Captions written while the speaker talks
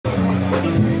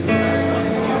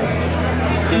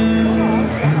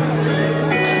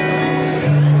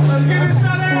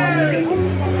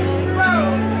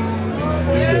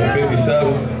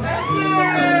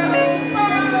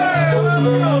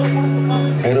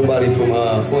Anybody from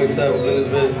 47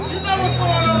 Elizabeth,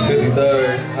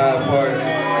 53rd, Hyde Park,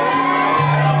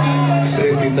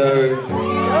 63rd.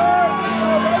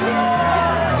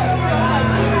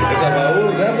 It's about,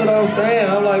 ooh, that's what I'm saying.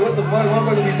 I'm like, what the fuck? I'm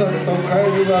gonna be talking so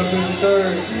crazy about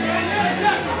 63rd.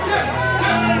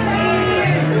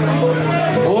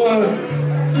 Boy,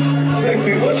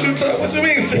 60, what you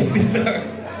mean 63rd?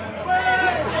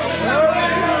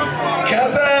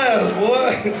 Cap ass,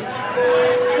 boy.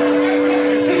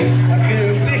 I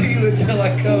couldn't see you until I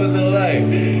covered the light.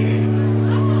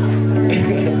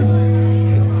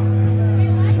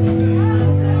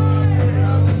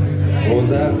 What was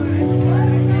that?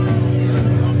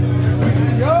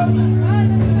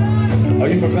 Are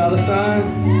you from Palestine?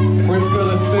 Free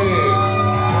Philistine.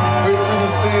 Free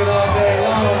Philistine all day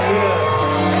long,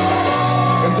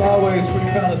 yeah. It's always free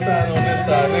Palestine on this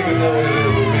side. Niggas know what it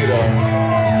is with me though.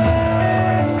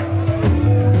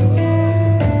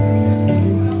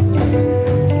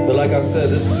 But like I said,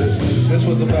 this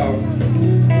was about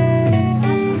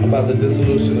the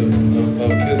dissolution of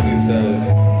kids these days.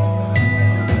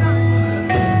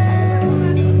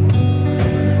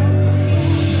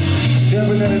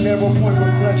 Staring at a narrow point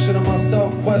reflection of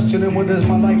myself, questioning what is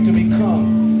my life to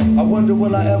become. I wonder,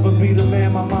 will I ever be the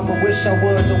man my mama wish I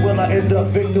was, or will I end up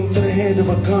victim to the hand of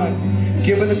a gun?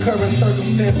 Given the current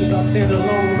circumstances, I stand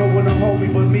alone. No one to hold me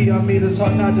but me. I mean, it's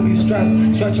hard not to be stressed.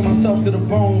 Stretching myself to the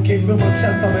bone. Can't feel my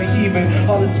chest, I've been heaving.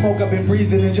 All the smoke I've been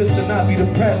breathing, and just to not be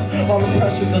depressed. All the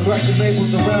pressures of record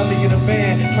labels around me in a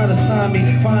band, trying to sign me.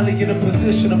 Finally in a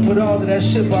position to put all of that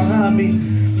shit behind me.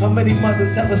 How many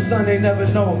mothers have a son they never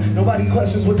know? Nobody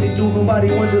questions what they do, nobody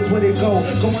wonders where they go.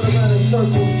 Going around in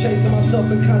circles, chasing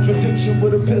myself in contradiction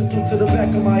with a pistol to the back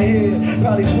of my head.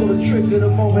 Probably pull the trigger the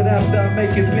moment after I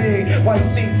make it big. White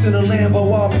seats in a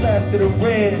Lambo, all plastered in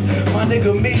red. My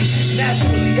nigga me,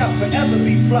 naturally I'll forever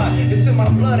be fly. It's in my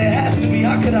blood, it has to be,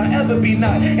 how could I ever be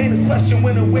not? Ain't a question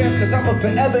when or where, cause I'ma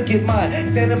forever get mine.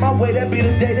 Stand in my way, that be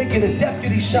the day they get a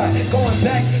deputy shot. Going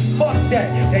back, fuck that,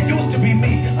 that used to be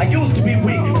me. I used to be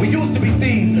weak. We used to be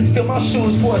thieves, steal my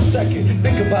shoes for a second.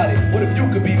 Think about it, what if you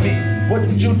could be me? What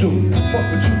would you do? Fuck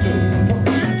would you do? Fuck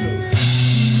would you do?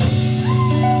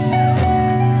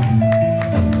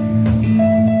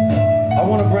 I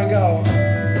want to bring out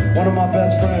one of my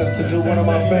best friends to do one of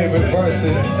my favorite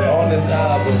verses on this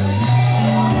album.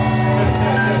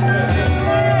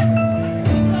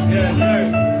 Yes,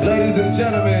 sir. Ladies and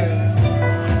gentlemen,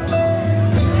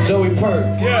 Joey Purp.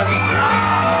 Yeah.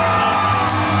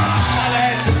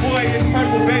 Boy, it's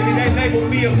purple, baby, they label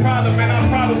me a problem, and I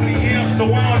probably am, so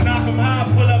I don't knock them high,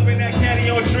 pull up in that caddy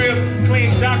on trips, clean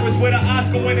chakras with an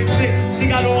Oscar-winning chick, she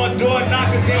got on door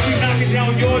knockers, and we knocking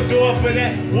down your door for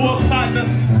that war partner,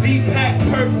 D-Pack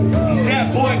purple,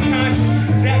 that boy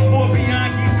conscious, Jack for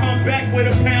Bianchi's come back with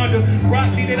a pounder,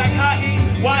 Rock me like how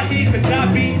why he, cause I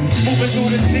be moving through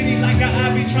the city like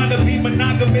I be trying to be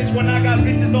monogamous when I got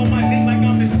bitches on my dick like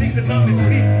I'm the shit, cause I'm the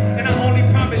shit, and I only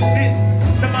promise this.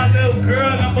 To my little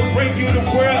girl, I'ma bring you the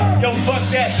world. Yo, fuck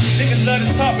that. Niggas love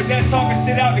to talk, but that talking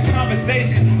shit out the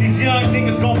conversation. These young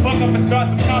niggas gon' fuck up and start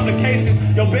some complications.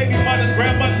 Yo, baby mothers,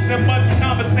 grandmothers, and mothers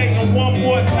conversating one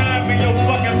more time in your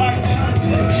fucking life.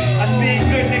 I see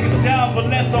good niggas die, but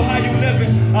less on how you living.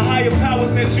 A higher power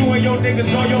sent you and your niggas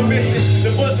on your mission.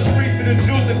 The Muslims preach to the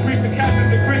Jews, that preach to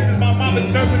Catholics and Christians. My mama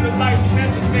serving the life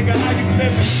sentence, nigga, how you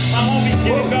living? My homie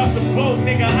getting off the boat,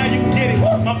 nigga, how you get it?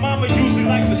 My mama usually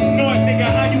like to snort, nigga,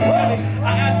 how you feel it?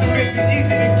 I asked him if it's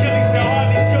easy to kill, he said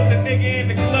hardly killed the nigga in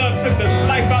the club, took the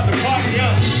life out the party,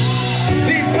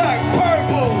 D-Pack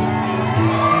purple.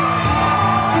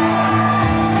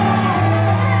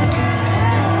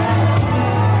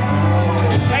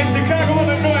 Hey, Chicago,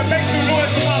 Illinois, make some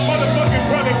noise for my motherfucking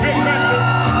brother, Vic Mensa.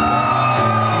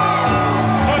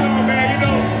 Hold on, man, you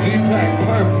know. D-Pack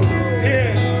purple.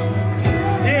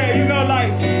 Yeah, you know,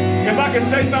 like, if I could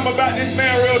say something about this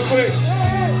man real quick.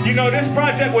 You know, this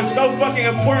project was so fucking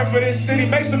important for this city.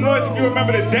 Make some noise if you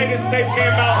remember the day this tape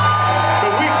came out, the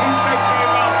week this tape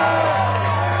came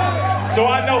out. So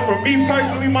I know for me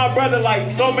personally, my brother, like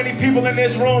so many people in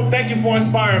this room, thank you for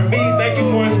inspiring me. Thank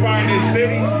you for inspiring this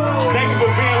city. Thank you for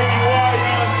being who you are, you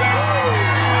know what I'm saying?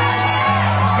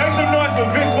 Make some noise for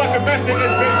Vic fucking Mensa in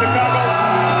this bitch, Chicago.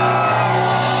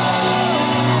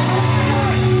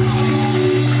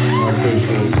 I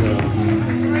appreciate that.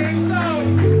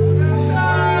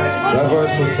 That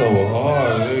verse was so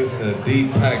hard. They said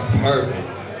D-Pack purple.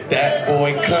 That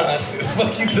boy conscious.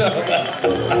 What you talking about?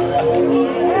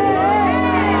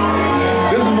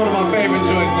 This is one of my favorite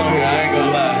joints on here, I ain't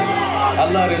gonna lie. I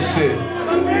love this shit.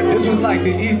 This was like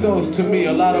the ethos to me.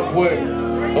 A lot of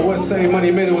what Save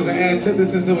Money Minute was an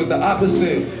antithesis. It was the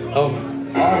opposite of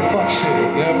All the fuck shit, you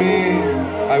know what I mean?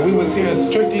 Like we was here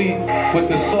strictly with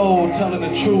the soul, telling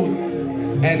the truth,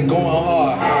 and going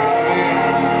hard, you know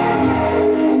what I mean?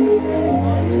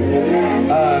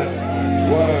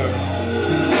 Word.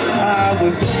 I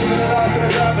was losing it all to the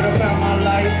job and I found my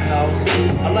lighthouse.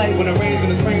 I like when it rains in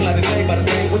the spring, like the day by the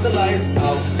same with the lights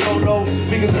out. Low,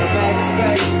 speakers in the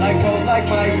back, like pros like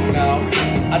Mike now.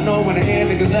 I know when the end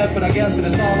niggas left, but I guess that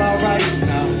it's all alright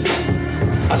now.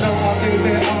 I know how things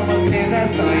that are in that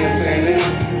science and then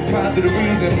proud to the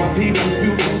reason my people's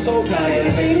beautiful so tired.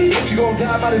 If you gon'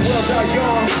 die, might as well die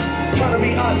young. Trying to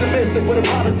be optimistic when the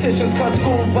politicians cut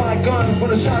schools by guns. When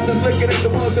the shots is licking at the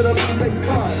ones that are losing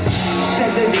fun.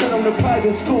 Said they sent them to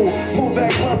private school, move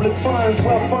back public funds,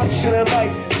 well functioning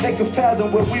like they could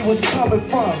fathom where we was coming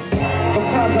from.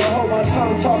 Sometimes I hold my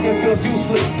tongue, talking feels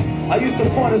useless. I used to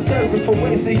point a surface for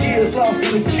wasted years, lost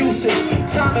in excuses.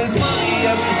 Time is money,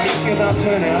 every second I'm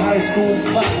turning high school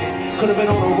clock. Could've been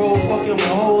on the road, fucking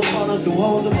with holes, running through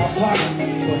holes in my pocket.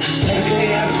 Every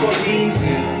day I for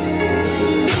easy,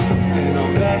 and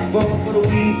I'm back for the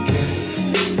weekend.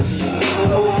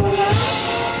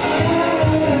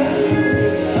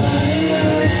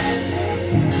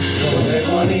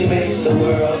 Money makes the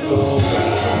world go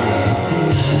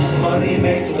round. Money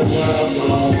makes the world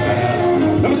go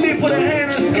round. Let me see you put a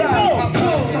hand in the sky. 1, 2,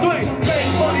 3. Make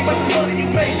money, but the money you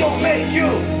make don't make you.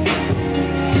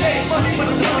 Make money, but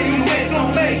the money you make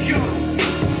don't make you.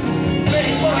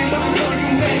 Make money, but the money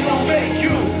you make don't make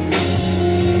you.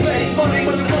 Make money,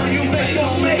 but the money you make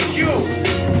don't make you.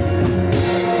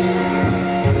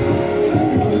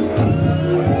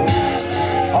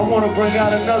 I want to bring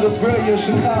out another brilliant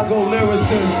Chicago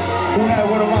lyricist who had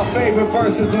one of my favorite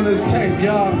verses on this tape,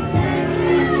 y'all.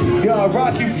 Y'all,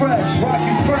 Rocky Fresh,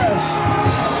 Rocky Fresh.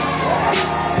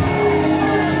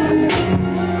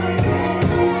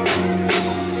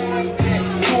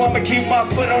 I'ma keep my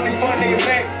foot on this fun nigga's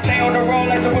neck. Stay on the road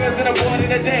like the wheels in the board in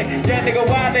the day. That nigga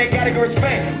wild, they gotta get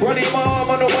respect. Running my arm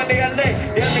on the one they I lay.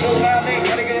 That nigga wild, they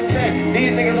gotta get checked.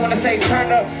 These niggas wanna say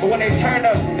turn up, but when they turn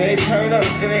up, then they turn up,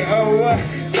 then they what?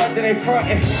 Then they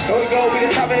frontin'. Here we go, we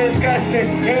the top of the discussion.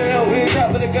 Here we go, we the top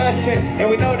of the discussion. And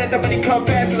we know that the money come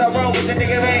fast, cause I roll with the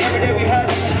niggas, ain't every day we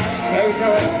hustle.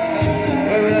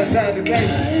 Every time the case.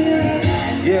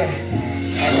 Yeah.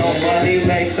 I know money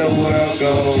makes the world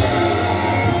go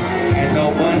round. And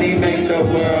no money makes the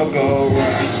world go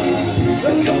round.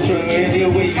 But don't forget it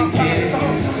when you get it.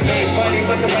 Make money,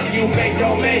 but the money you make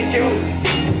don't make you.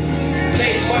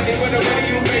 Make money, but the money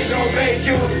you make don't make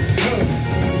you.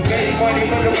 Make money,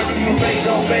 but the money you make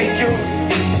don't make you.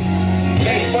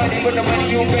 Make money, but the money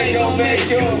you make don't make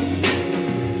you.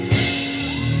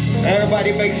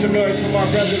 Everybody make some noise for my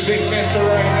brother Vic Mensa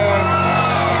right now.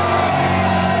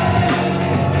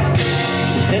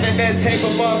 Internet tape a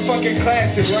motherfucking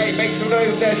classic, right? Make some noise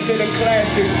with that shit a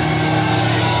classic.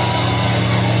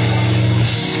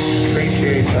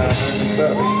 Appreciate y'all,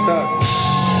 man. What's up?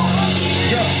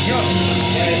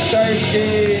 And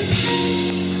thirsty.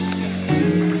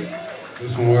 Do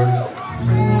some words.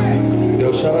 Yo,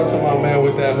 shout out to my man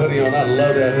with that hoodie on. I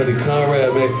love that hoodie.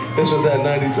 Conrad, man. This was that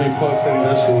 93 Punk City.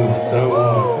 That shit was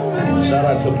dumb. Shout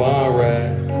out to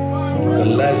Bonrad, the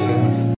legend.